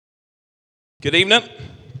Good evening.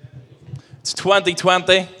 It's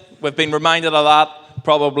 2020. We've been reminded of that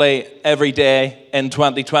probably every day in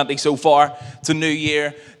 2020 so far. It's a new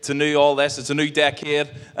year. It's a new all this. It's a new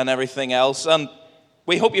decade and everything else. And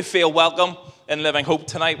we hope you feel welcome in Living Hope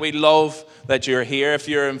tonight. We love that you're here. If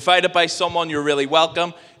you're invited by someone, you're really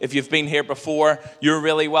welcome. If you've been here before, you're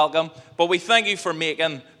really welcome. But we thank you for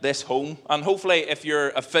making this home. And hopefully, if you're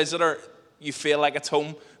a visitor, you feel like it's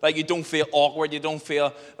home. Like you don't feel awkward. You don't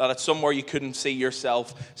feel that it's somewhere you couldn't see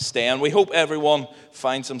yourself staying. We hope everyone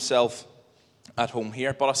finds himself at home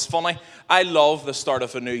here. But it's funny. I love the start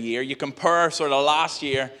of a new year. You compare sort of last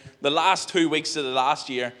year, the last 2 weeks of the last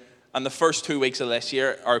year, and the first 2 weeks of this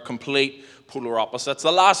year are complete polar opposites.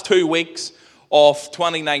 The last 2 weeks of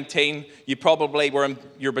 2019, you probably were in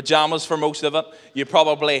your pajamas for most of it. You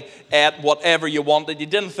probably ate whatever you wanted. You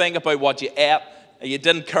didn't think about what you ate. You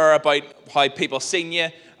didn't care about how people seen you,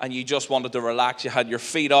 and you just wanted to relax. You had your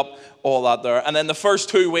feet up, all that there. And then the first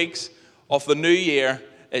 2 weeks of the new year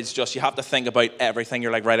is just you have to think about everything.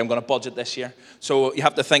 You're like, right, I'm going to budget this year. So you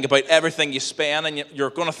have to think about everything you spend, and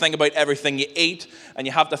you're going to think about everything you eat, and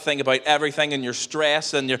you have to think about everything and your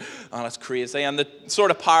stress, and it's crazy. And the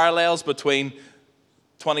sort of parallels between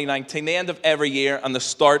 2019, the end of every year, and the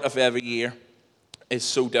start of every year is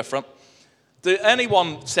so different. Do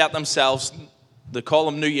anyone set themselves, they call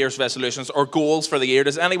them New Year's resolutions or goals for the year?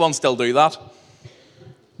 Does anyone still do that?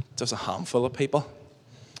 Just a handful of people.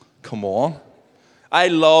 Come on. I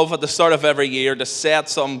love at the start of every year to set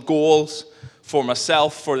some goals for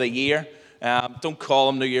myself for the year. Don't call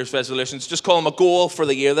them New Year's resolutions. Just call them a goal for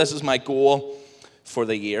the year. This is my goal for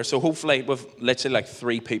the year. So hopefully we've literally like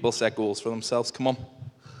 3 people set goals for themselves. Come on.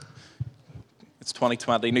 It's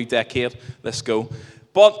 2020, new decade. Let's go.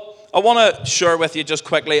 But I want to share with you just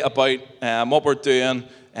quickly about what we're doing.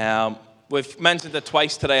 We've mentioned it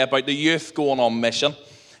twice today about the youth going on mission.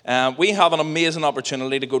 We have an amazing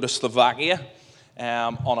opportunity to go to Slovakia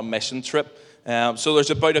on a mission trip. So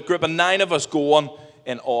there's about a group of 9 of us going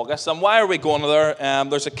in August. And why are we going there?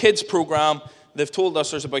 There's a kids program. They've told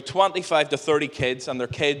us there's about 25 to 30 kids, and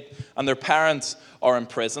their parents are in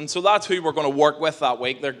prison. So that's who we're going to work with that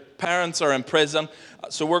week. Their parents are in prison.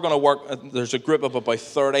 So we're going to work, there's a group of about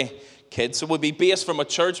 30 kids. So we'll be based from a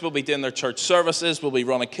church. We'll be doing their church services. We'll be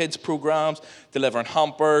running kids programs, delivering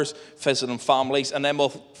hampers, visiting families. And then we'll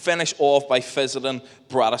finish off by visiting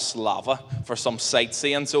Bratislava for some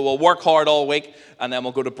sightseeing. So we'll work hard all week, and then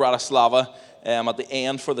we'll go to Bratislava at the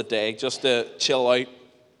end for the day just to chill out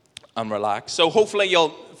and relax. So hopefully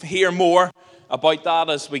you'll hear more about that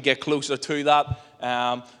as we get closer to that.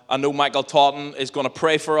 I know Michael Totten is going to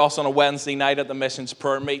pray for us on a Wednesday night at the missions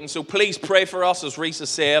prayer meeting. So please pray for us. As Risa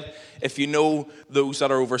said, if you know those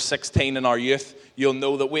that are over 16 in our youth, you'll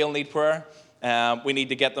know that we'll need prayer. We need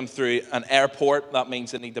to get them through an airport. That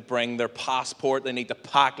means they need to bring their passport. They need to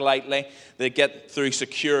pack lightly. They get through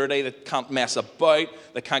security. They can't mess about.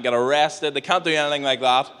 They can't get arrested. They can't do anything like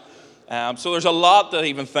that. So there's a lot to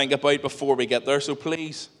even think about before we get there. So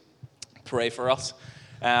please pray for us.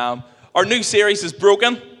 Our new series is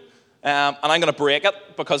Broken, and I'm going to break it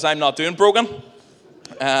because I'm not doing Broken.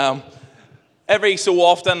 Every so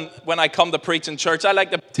often when I come to preach in church, I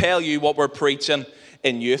like to tell you what we're preaching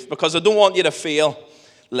in youth because I don't want you to feel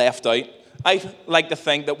left out. I like to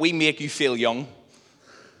think that we make you feel young.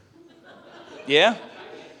 Yeah?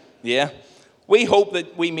 Yeah. We hope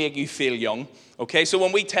that we make you feel young. Okay, so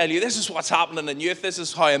when we tell you this is what's happening in youth, this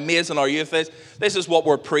is how amazing our youth is, this is what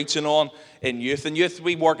we're preaching on in youth. In youth,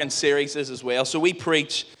 we work in series as well. So we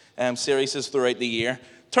preach series throughout the year.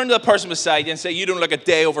 Turn to the person beside you and say, you don't look a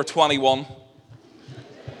day over 21.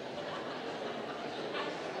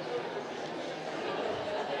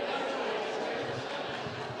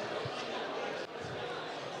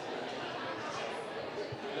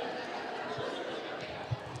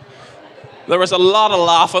 There was a lot of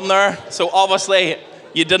laughing there, so obviously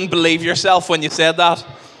you didn't believe yourself when you said that.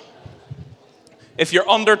 If you're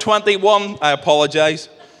under 21, I apologize.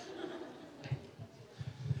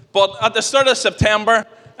 But at the start of September,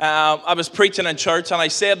 I was preaching in church, and I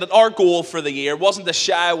said that our goal for the year wasn't to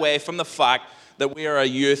shy away from the fact that we are a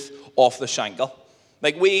youth of the Shankill.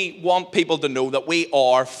 Like, we want people to know that we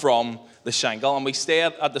are from the Shankill, and we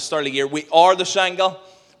said at the start of the year, we are the Shankill.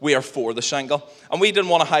 We are for the Shankill. And we didn't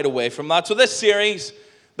want to hide away from that. So this series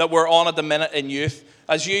that we're on at the minute in youth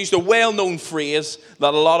has used a well-known phrase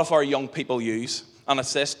that a lot of our young people use. And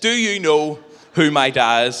it's this: do you know who my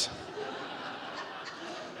dad is?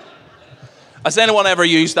 Has anyone ever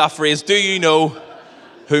used that phrase? Do you know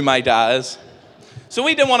who my dad is? So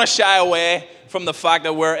we didn't want to shy away from the fact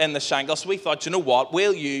that we're in the Shankill. So we thought, you know what?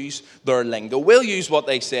 We'll use their lingo. We'll use what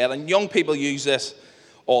they said. And young people use this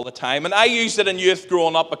all the time. And I used it in youth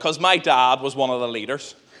growing up because my dad was one of the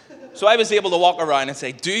leaders. So I was able to walk around and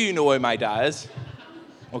say, do you know who my dad is?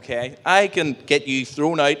 Okay, I can get you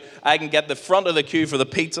thrown out. I can get the front of the queue for the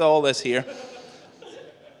pizza, all this here.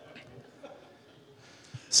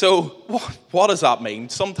 So what does that mean?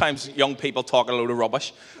 Sometimes young people talk a load of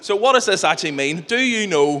rubbish. So what does this actually mean? Do you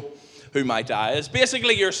know who my dad is?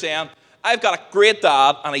 Basically, you're saying, I've got a great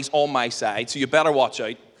dad and he's on my side, so you better watch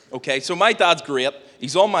out. Okay, so my dad's great,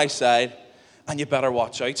 he's on my side, and you better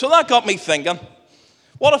watch out. So that got me thinking,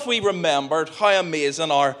 what if we remembered how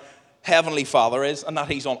amazing our Heavenly Father is and that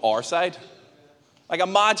he's on our side? Like,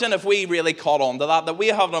 imagine if we really caught on to that we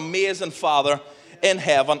have an amazing Father in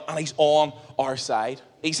heaven and he's on our side.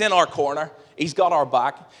 He's in our corner. He's got our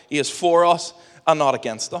back. He is for us and not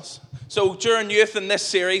against us. So during youth in this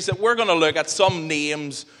series, that we're going to look at some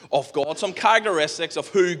names of God, some characteristics of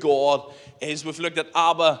who God is. We've looked at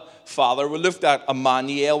Abba, Father. We looked at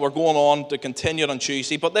Emmanuel. We're going on to continue it on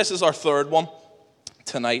Tuesday, but this is our third one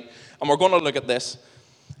tonight, and we're going to look at this.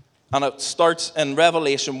 And it starts in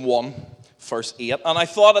Revelation 1, verse 8. And I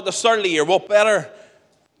thought at the start of the year, what better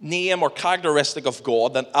name or characteristic of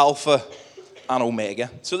God than Alpha and Omega?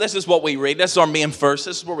 So this is what we read. This is our main verse.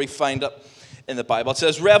 This is where we find it in the Bible. It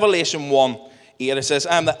says, Revelation 1, 8. It says,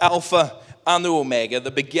 I am the Alpha and the Omega, the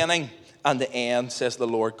beginning and the end, says the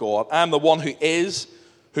Lord God. I am the one who is,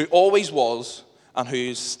 who always was, and who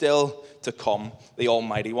is still to come, the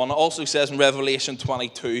Almighty One. It also says in Revelation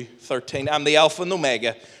 22, 13, I am the Alpha and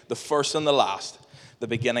Omega, the first and the last, the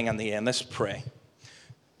beginning and the end. Let's pray.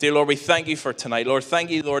 Dear Lord, we thank you for tonight. Lord,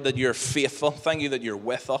 thank you, Lord, that you're faithful. Thank you that you're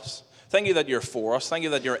with us. Thank you that you're for us. Thank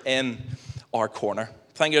you that you're in our corner.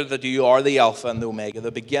 Thank you that you are the Alpha and the Omega,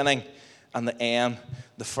 the beginning and the end,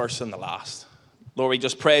 the first and the last. Lord, we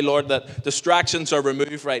just pray, Lord, that distractions are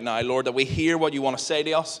removed right now. Lord, that we hear what you want to say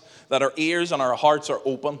to us, that our ears and our hearts are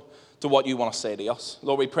open to what you want to say to us.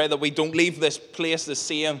 Lord, we pray that we don't leave this place the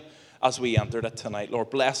same as we entered it tonight. Lord,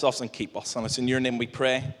 bless us and keep us. And it's in your name we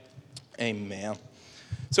pray. Amen.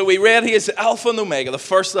 So we read he is the Alpha and Omega, the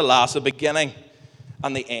first and the last, the beginning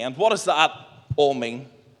and the end. What does that all mean?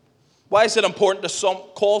 Why is it important to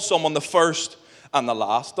call someone the first and the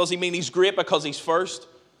last? Does he mean he's great because he's first,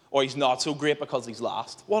 or he's not so great because he's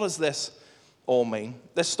last? What does this all mean?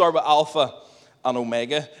 Let's start with Alpha and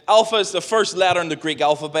Omega. Alpha is the first letter in the Greek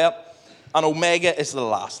alphabet, and Omega is the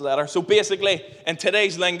last letter. So basically, in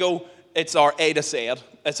today's lingo, it's our A to Z.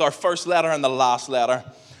 It's our first letter and the last letter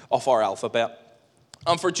of our alphabet.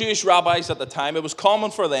 And for Jewish rabbis at the time, it was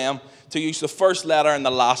common for them to use the first letter and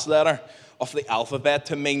the last letter of the alphabet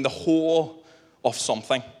to mean the whole of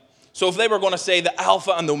something. So if they were going to say the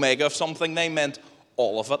Alpha and the Omega of something, they meant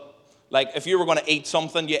all of it. Like if you were going to eat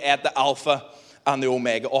something, you ate the Alpha and the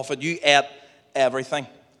Omega of it. You ate everything.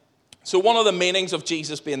 So one of the meanings of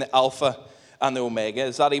Jesus being the Alpha and the Omega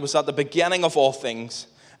is that he was at the beginning of all things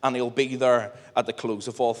and he'll be there at the close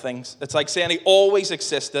of all things. It's like saying he always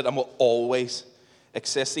existed and will always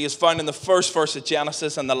exist. He is found in the first verse of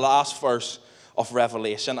Genesis and the last verse of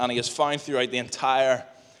Revelation, and he is found throughout the entire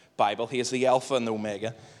Bible. He is the Alpha and the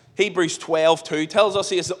Omega. Hebrews 12:2 tells us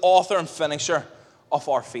he is the author and finisher of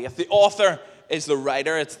our faith. The author is the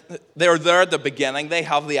writer. They're there at the beginning. They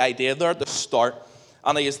have the idea. They're at the start.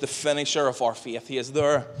 And he is the finisher of our faith. He is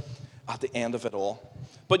there at the end of it all.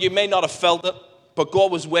 But you may not have felt it, but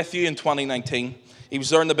God was with you in 2019. He was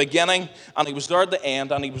there in the beginning, and he was there at the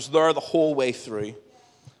end, and he was there the whole way through.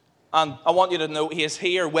 And I want you to know he is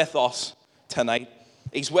here with us tonight.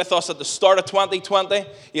 He's with us at the start of 2020.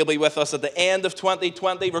 He'll be with us at the end of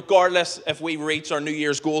 2020, regardless if we reach our New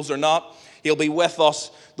Year's goals or not. He'll be with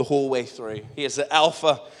us the whole way through. He is the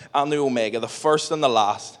Alpha and the Omega, the first and the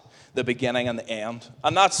last, the beginning and the end.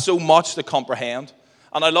 And that's so much to comprehend.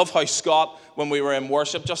 And I love how Scott, when we were in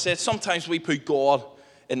worship, just said sometimes we put God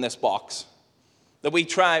in this box. That we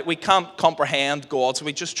can't comprehend God, so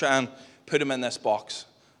we just try and put him in this box.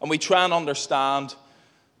 And we try and understand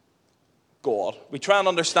God. We try and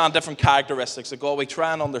understand different characteristics of God. We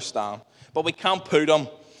try and understand. But we can't put him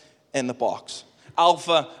in the box.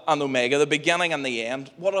 Alpha and Omega, the beginning and the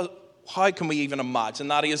end. How can we even imagine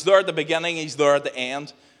that? He is there at the beginning, he's there at the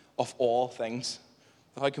end of all things.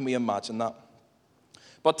 How can we imagine that?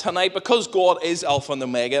 But tonight, because God is Alpha and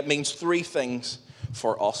Omega, it means three things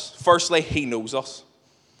for us. Firstly, he knows us.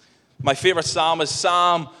 My favorite psalm is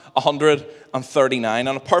Psalm 139,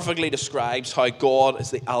 and it perfectly describes how God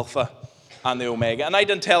is the Alpha and the Omega. And I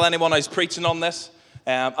didn't tell anyone I was preaching on this,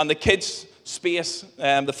 and the kids' space,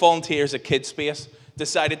 the volunteers at Kids Space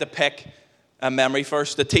decided to pick a memory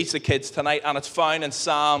verse to teach the kids tonight, and it's found in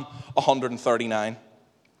Psalm 139.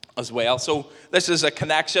 as well. So this is a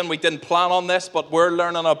connection. We didn't plan on this, but we're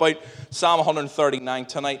learning about Psalm 139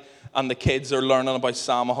 tonight, and the kids are learning about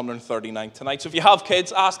Psalm 139 tonight. So if you have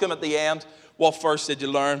kids, ask them at the end, what verse did you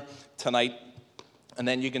learn tonight? And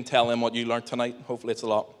then you can tell them what you learned tonight. Hopefully it's a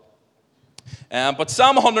lot. But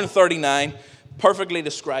Psalm 139 perfectly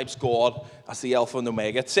describes God as the Alpha and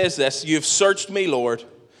Omega. It says this: "You've searched me, Lord,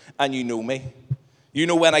 and you know me. You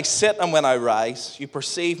know when I sit and when I rise. You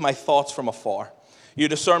perceive my thoughts from afar. You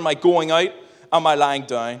discern my going out and my lying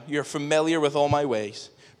down. You're familiar with all my ways.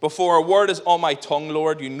 Before a word is on my tongue,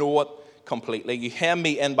 Lord, you know it completely. You hem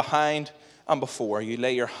me in behind and before. You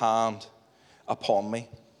lay your hand upon me."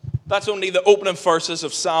 That's only the opening verses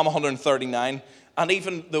of Psalm 139. And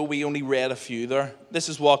even though we only read a few there, this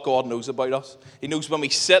is what God knows about us. He knows when we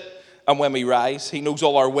sit and when we rise. He knows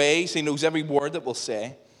all our ways. He knows every word that we'll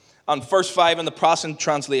say. And verse 5 in the Passion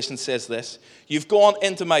Translation says this: "You've gone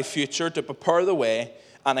into my future to prepare the way,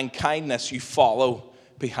 and in kindness you follow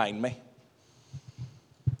behind me."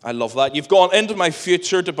 I love that. You've gone into my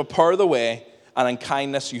future to prepare the way, and in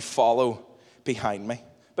kindness you follow behind me.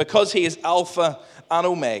 Because he is Alpha and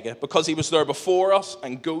Omega, because he was there before us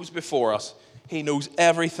and goes before us, he knows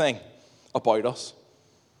everything about us.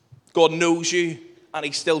 God knows you, and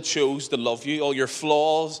he still chose to love you. All your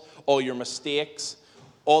flaws, all your mistakes,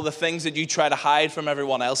 all the things that you try to hide from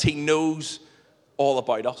everyone else, he knows all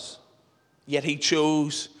about us. Yet he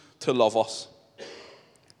chose to love us.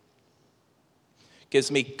 Gives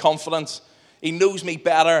me confidence. He knows me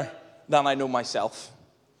better than I know myself.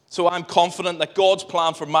 So I'm confident that God's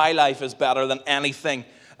plan for my life is better than anything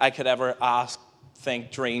I could ever ask,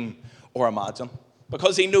 think, dream, or imagine.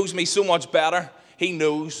 Because he knows me so much better, he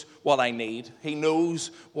knows what I need. He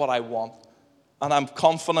knows what I want. And I'm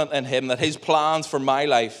confident in him that his plans for my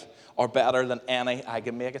life are better than any I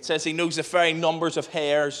can make. It says he knows the very numbers of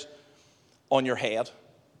hairs on your head.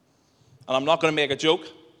 And I'm not going to make a joke.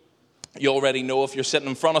 You already know, if you're sitting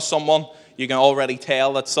in front of someone, you can already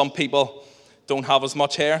tell that some people don't have as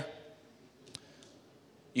much hair.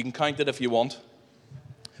 You can count it if you want.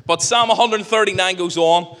 But Psalm 139 goes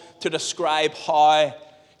on to describe how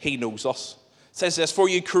he knows us. It says this: "For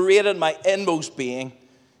you created my inmost being.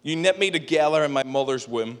 You knit me together in my mother's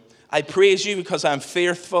womb. I praise you because I am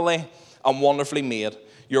fearfully and wonderfully made.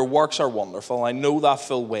 Your works are wonderful. I know that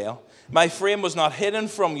full well. My frame was not hidden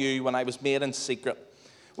from you when I was made in secret,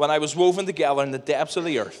 when I was woven together in the depths of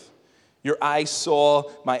the earth. Your eyes saw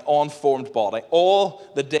my unformed body. All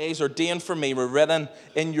the days ordained for me were written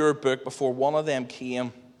in your book before one of them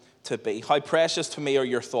came to be. How precious to me are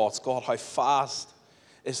your thoughts, God. How fast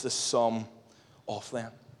is the sum of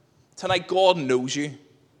them." Tonight, God knows you.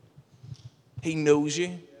 He knows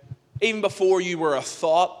you. Even before you were a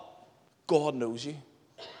thought, God knows you.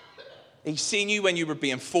 He's seen you when you were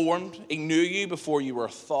being formed. He knew you before you were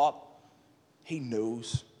a thought. He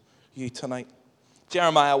knows you tonight.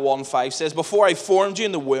 Jeremiah 1:5 says, "Before I formed you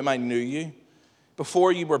in the womb, I knew you.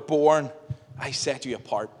 Before you were born, I set you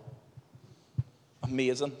apart."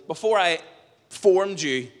 Amazing. Before I formed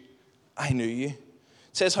you, I knew you. It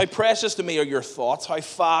says, "How precious to me are your thoughts. How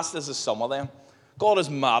fast is the sum of them." God is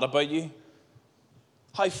mad about you.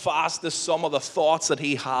 How fast is some of the thoughts that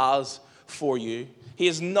he has for you. He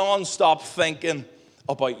is non-stop thinking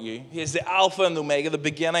about you. He is the Alpha and the Omega, the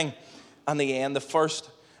beginning and the end, the first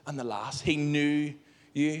and the last. He knew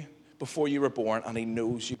you before you were born, and he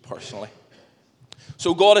knows you personally.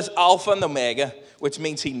 So God is Alpha and Omega, which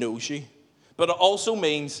means he knows you. But it also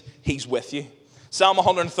means he's with you. Psalm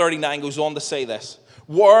 139 goes on to say this: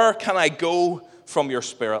 "Where can I go from your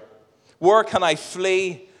spirit? Where can I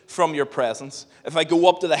flee from your presence? If I go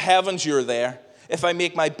up to the heavens, you're there. If I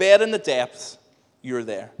make my bed in the depths, you're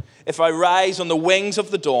there. If I rise on the wings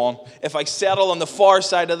of the dawn, if I settle on the far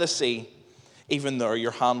side of the sea, even there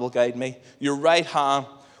your hand will guide me. Your right hand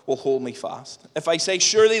will hold me fast. If I say,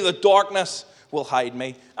 surely the darkness will hide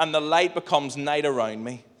me, and the light becomes night around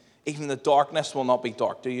me, even the darkness will not be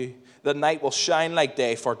dark to you. The night will shine like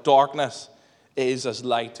day, for darkness is as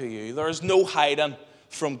light to you." There is no hiding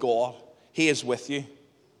from God. He is with you.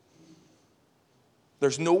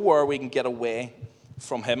 There's nowhere we can get away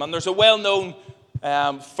from him. And there's a well-known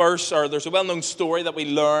there's a well-known story that we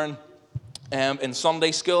learn in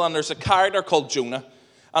Sunday school, and there's a character called Jonah,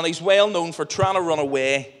 and he's well known for trying to run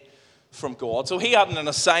away from God. So he had an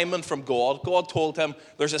assignment from God. God told him,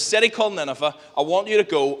 "There's a city called Nineveh. I want you to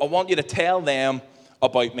go. I want you to tell them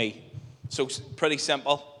about me." So pretty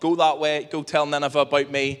simple. Go that way. Go tell Nineveh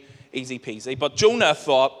about me. Easy peasy. But Jonah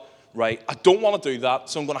thought, right, I don't want to do that,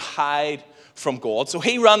 so I'm going to hide from God. So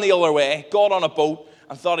he ran the other way, got on a boat,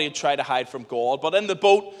 and thought he'd try to hide from God. But in the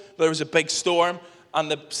boat, there was a big storm, and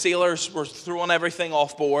the sailors were throwing everything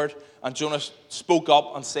off board, and Jonah spoke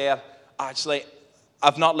up and said, actually,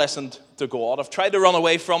 I've not listened to God. I've tried to run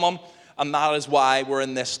away from him, and that is why we're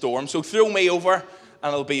in this storm. So throw me over,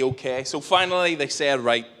 and it'll be okay. So finally they said,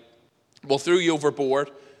 right, we'll throw you overboard.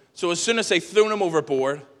 So as soon as they threw him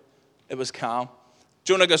overboard, it was calm.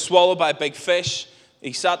 Jonah got swallowed by a big fish.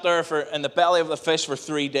 He sat there in the belly of the fish for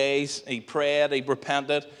 3 days. He prayed, he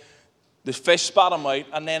repented. The fish spat him out,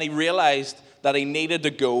 and then he realized that he needed to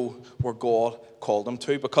go where God called him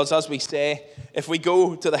to. Because as we say, if we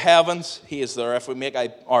go to the heavens, he is there. If we make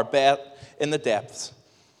our bed in the depths,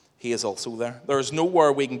 he is also there. There is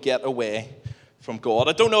nowhere we can get away from God.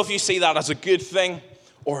 I don't know if you see that as a good thing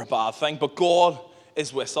or a bad thing, but God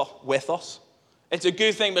is with us. It's a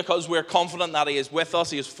good thing because we're confident that he is with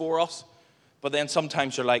us, he is for us. But then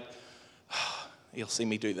sometimes you're like, he'll see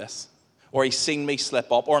me do this. Or he's seen me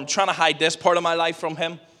slip up. Or I'm trying to hide this part of my life from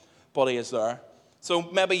him, but he is there. So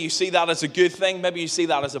maybe you see that as a good thing. Maybe you see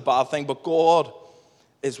that as a bad thing. But God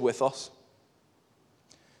is with us.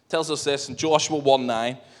 It tells us this in Joshua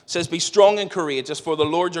 1:9. It says, be strong and courageous, for the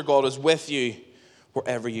Lord your God is with you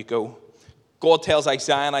wherever you go. God tells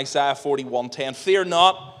Isaiah in Isaiah 41:10, fear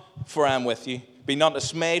not, for I am with you. Be not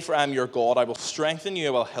dismayed, for I am your God. I will strengthen you,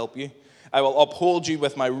 I will help you. I will uphold you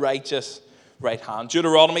with my righteous right hand.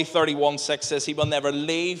 Deuteronomy 31:6 says, he will never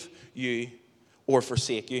leave you or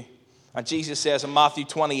forsake you. And Jesus says in Matthew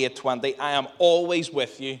 28:20, I am always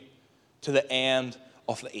with you to the end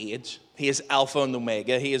of the age. He is Alpha and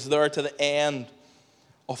Omega. He is there to the end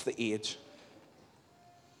of the age.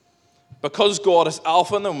 Because God is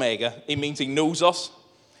Alpha and Omega, it means he knows us,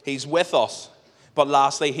 he's with us. But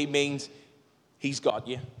lastly, he means he's got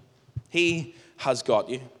you. He has got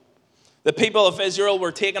you. The people of Israel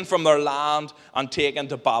were taken from their land and taken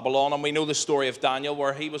to Babylon. And we know the story of Daniel,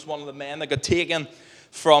 where he was one of the men that got taken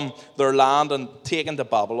from their land and taken to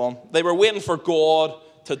Babylon. They were waiting for God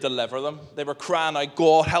to deliver them. They were crying out,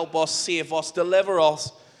 God, help us, save us, deliver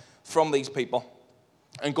us from these people.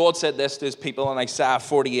 And God said this to his people in Isaiah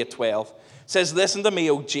 48:12. It says, listen to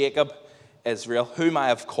me, O Jacob, Israel, whom I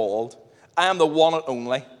have called. I am the one and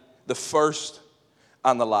only, the first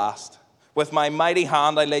and the last. With my mighty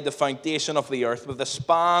hand I laid the foundation of the earth. With the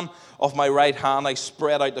span of my right hand I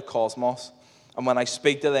spread out the cosmos. And when I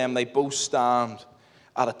speak to them, they both stand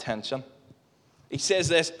at attention. He says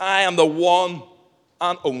this, I am the one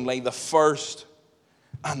and only, the first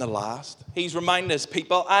and the last. He's reminding his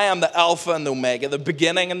people, I am the Alpha and the Omega, the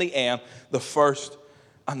beginning and the end, the first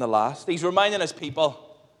and the last. He's reminding his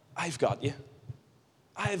people, I've got you.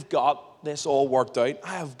 I've got this all worked out.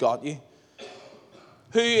 I have got you.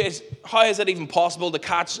 How is it even possible to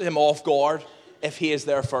catch him off guard if he is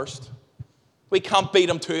there first? We can't beat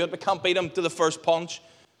him to it. We can't beat him to the first punch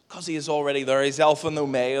because he is already there. He's Alpha and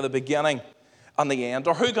Omega, the beginning and the end.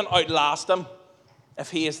 Or who can outlast him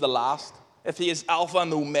if he is the last? If he is Alpha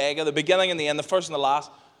and Omega, the beginning and the end, the first and the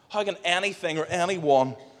last, how can anything or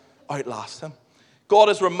anyone outlast him? God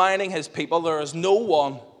is reminding his people, there is no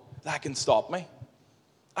one that can stop me.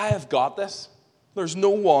 I have got this. There's no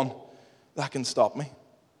one that can stop me.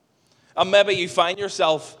 And maybe you find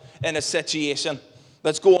yourself in a situation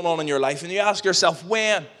that's going on in your life and you ask yourself,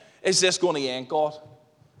 when is this going to end, God?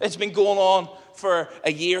 It's been going on for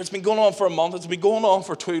a year. It's been going on for a month. It's been going on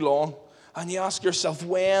for too long. And you ask yourself,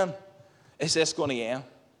 when is this going to end?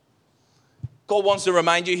 God wants to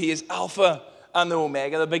remind you he is Alpha and the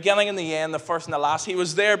Omega, the beginning and the end, the first and the last. He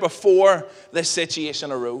was there before this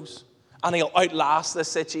situation arose. And he'll outlast this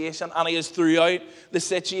situation. And he is throughout the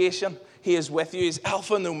situation. He is with you. He's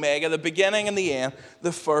Alpha and Omega, the beginning and the end,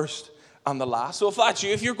 the first and the last. So if that's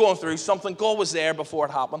you, if you're going through something, God was there before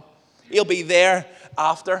it happened. He'll be there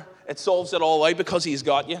after. It solves it all out because he's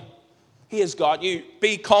got you. He has got you.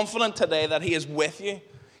 Be confident today that he is with you.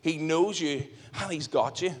 He knows you and he's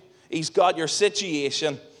got you. He's got your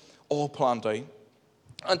situation all planned out.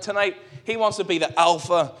 And tonight, he wants to be the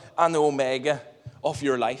Alpha and the Omega of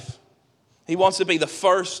your life. He wants to be the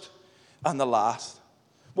first and the last.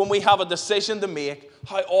 When we have a decision to make,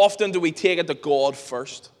 how often do we take it to God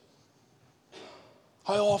first?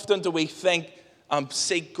 How often do we think and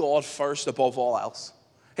seek God first above all else?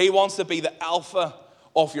 He wants to be the Alpha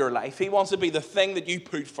of your life. He wants to be the thing that you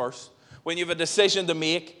put first. When you have a decision to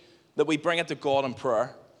make, that we bring it to God in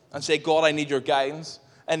prayer and say, God, I need your guidance.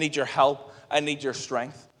 I need your help. I need your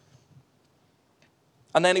strength.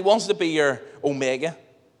 And then he wants to be your Omega.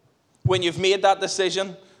 When you've made that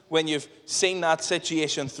decision, when you've seen that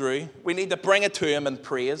situation through, we need to bring it to him in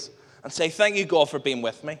praise and say, thank you, God, for being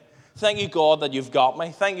with me. Thank you, God, that you've got me.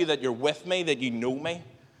 Thank you that you're with me, that you know me.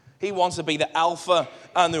 He wants to be the Alpha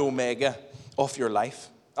and the Omega of your life.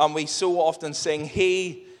 And we so often sing,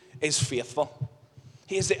 He is faithful.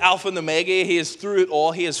 He is the Alpha and Omega. He is through it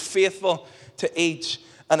all. He is faithful to each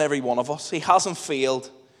and every one of us. He hasn't failed,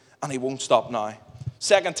 and He won't stop now.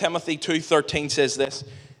 2 Timothy 2:13 says this,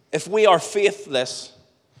 if we are faithless,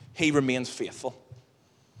 He remains faithful.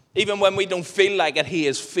 Even when we don't feel like it, He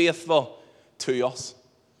is faithful to us.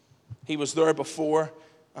 He was there before,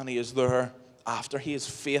 and He is there after. He is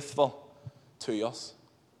faithful to us.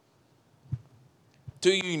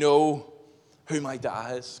 Do you know who my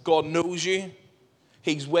dad is? God knows you.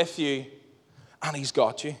 He's with you, and He's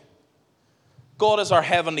got you. God is our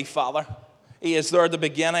Heavenly Father. He is there at the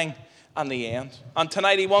beginning and the end. And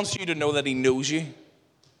tonight He wants you to know that He knows you.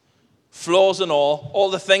 Flaws and all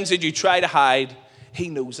the things that you try to hide, He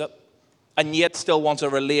knows it. And yet still wants a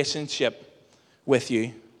relationship with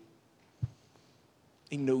you.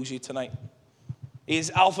 He knows you tonight. He is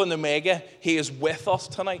Alpha and Omega. He is with us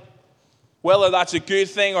tonight. Whether that's a good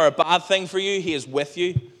thing or a bad thing for you, He is with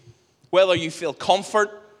you. Whether you feel comfort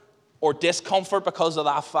or discomfort because of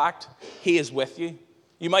that fact, He is with you.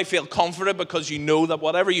 You might feel comforted because you know that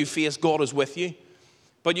whatever you face, God is with you.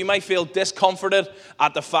 But you might feel discomforted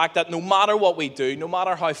at the fact that no matter what we do, no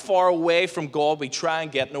matter how far away from God we try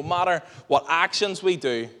and get, no matter what actions we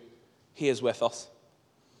do, He is with us.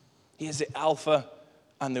 He is the Alpha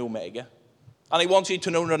and the Omega. And He wants you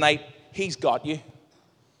to know tonight, He's got you.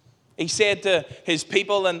 He said to His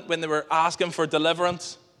people when they were asking for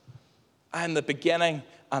deliverance, I am the beginning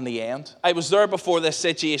and the end. I was there before this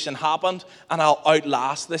situation happened, and I'll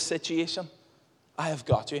outlast this situation. I have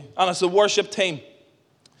got you. And as the worship team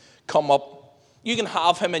come up, you can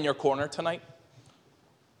have Him in your corner tonight.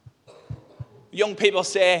 Young people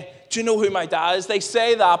say, do you know who my dad is? They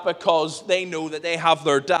say that because they know that they have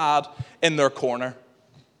their dad in their corner.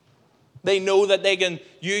 They know that they can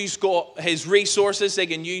use His resources, they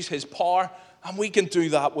can use His power, and we can do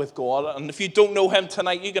that with God. And if you don't know Him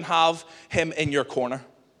tonight, you can have Him in your corner.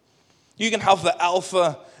 You can have the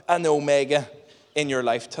Alpha and the Omega in your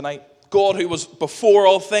life tonight. God, who was before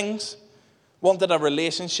all things, wanted a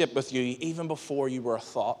relationship with you even before you were a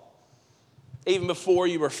thought. Even before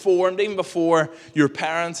you were formed, even before your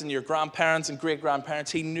parents and your grandparents and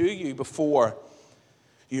great-grandparents, He knew you before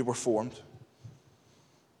you were formed.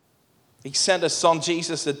 He sent His Son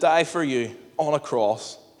Jesus to die for you on a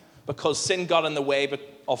cross because sin got in the way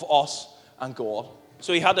of us and God.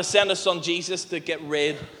 So He had to send His Son Jesus to get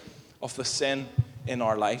rid of the sin in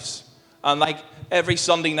our lives. And like every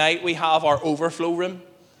Sunday night, we have our overflow room.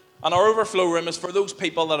 And our overflow room is for those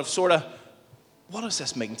people that have sort of, what does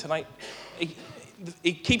this mean tonight?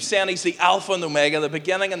 He keeps saying He's the Alpha and the Omega, the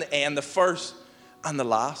beginning and the end, the first and the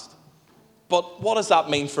last. But what does that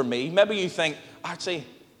mean for me? Maybe you think, actually,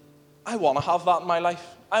 I want to have that in my life.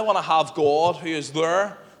 I want to have God who is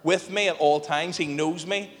there with me at all times. He knows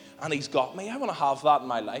me and He's got me. I want to have that in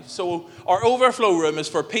my life. So our overflow room is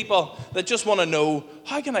for people that just want to know,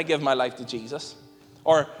 how can I give my life to Jesus?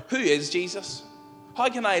 Or who is Jesus? How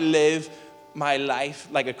can I live my life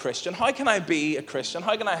like a Christian? How can I be a Christian?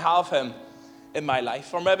 How can I have Him in my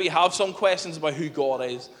life? Or maybe you have some questions about who God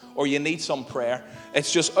is, or you need some prayer.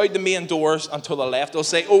 It's just out the main doors and to the left. It'll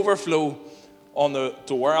say overflow on the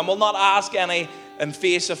door. And we'll not ask any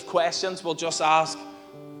invasive questions. We'll just ask,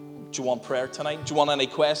 do you want prayer tonight? Do you want any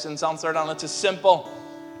questions answered? And it's as simple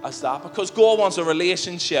as that, because God wants a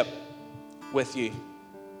relationship with you.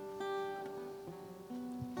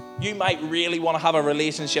 You might really want to have a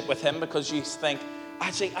relationship with Him because you think,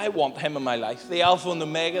 actually, I want Him in my life. The Alpha and the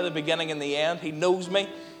Omega, the beginning and the end. He knows me.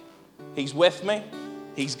 He's with me.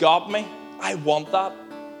 He's got me. I want that.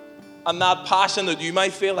 And that passion that you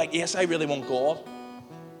might feel like, yes, I really want God.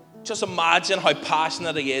 Just imagine how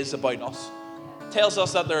passionate He is about us. It tells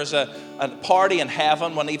us that there's a party in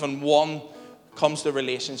heaven when even one comes to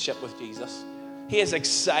relationship with Jesus. He is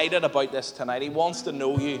excited about this tonight. He wants to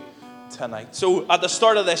know you tonight. So at the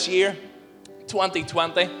start of this year,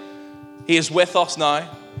 2020, He is with us now.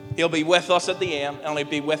 He'll be with us at the end, and He'll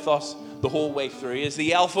be with us the whole way through. He is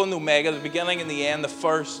the Alpha and the Omega, the beginning and the end, the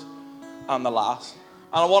first and the last.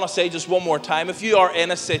 And I want to say just one more time, if you are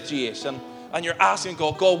in a situation and you're asking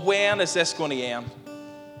God, when is this going to end?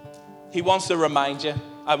 He wants to remind you,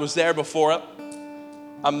 I was there before it,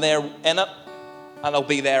 I'm there in it, and I'll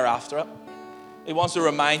be there after it. He wants to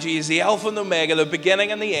remind you, He's the Alpha and the Omega, the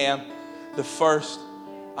beginning and the end, the first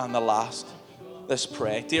and the last. Let's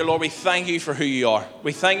pray. Dear Lord, we thank You for who You are.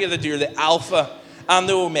 We thank You that You're the Alpha and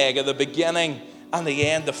the Omega, the beginning and the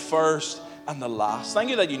end, the first and the last. Thank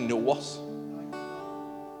You that You know us.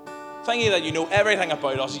 Thank You that You know everything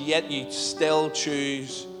about us, yet You still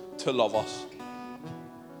choose to love us.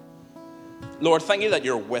 Lord, thank You that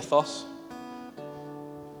You're with us.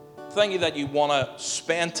 Thank you that you want to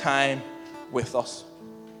spend time with us.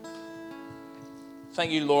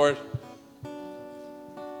 Thank you, Lord,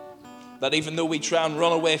 that even though we try and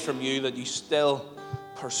run away from you, that you still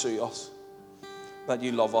pursue us, that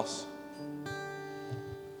you love us.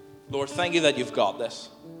 Lord, thank you that you've got this.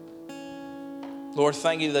 Lord,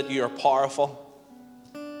 thank you that you are powerful.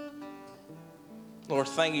 Lord,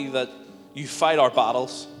 thank you that you fight our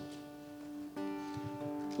battles.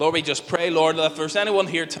 Lord, we just pray, Lord, that if there's anyone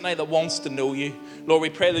here tonight that wants to know you, Lord, we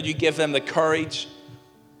pray that you give them the courage,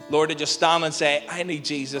 Lord, to just stand and say, I need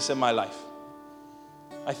Jesus in my life.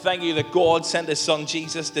 I thank you that God sent his son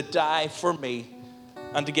Jesus to die for me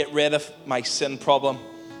and to get rid of my sin problem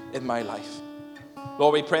in my life.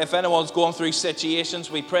 Lord, we pray if anyone's going through situations,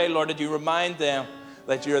 we pray, Lord, that you remind them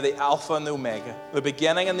that you're the Alpha and the Omega, the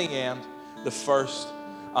beginning and the end, the first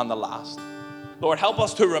and the last. Lord, help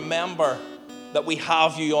us to remember that we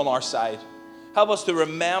have you on our side. Help us to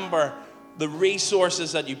remember the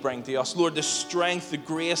resources that you bring to us. Lord, the strength, the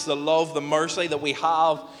grace, the love, the mercy that we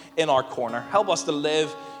have in our corner. Help us to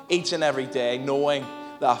live each and every day knowing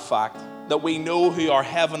that fact, that we know who our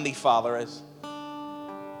Heavenly Father is,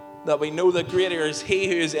 that we know that greater is he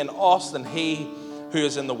who is in us than he who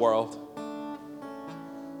is in the world.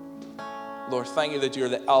 Lord, thank you that you're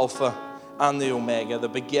the Alpha and the Omega, the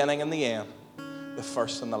beginning and the end, the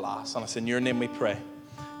first and the last. And it's in your name we pray.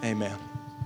 Amen.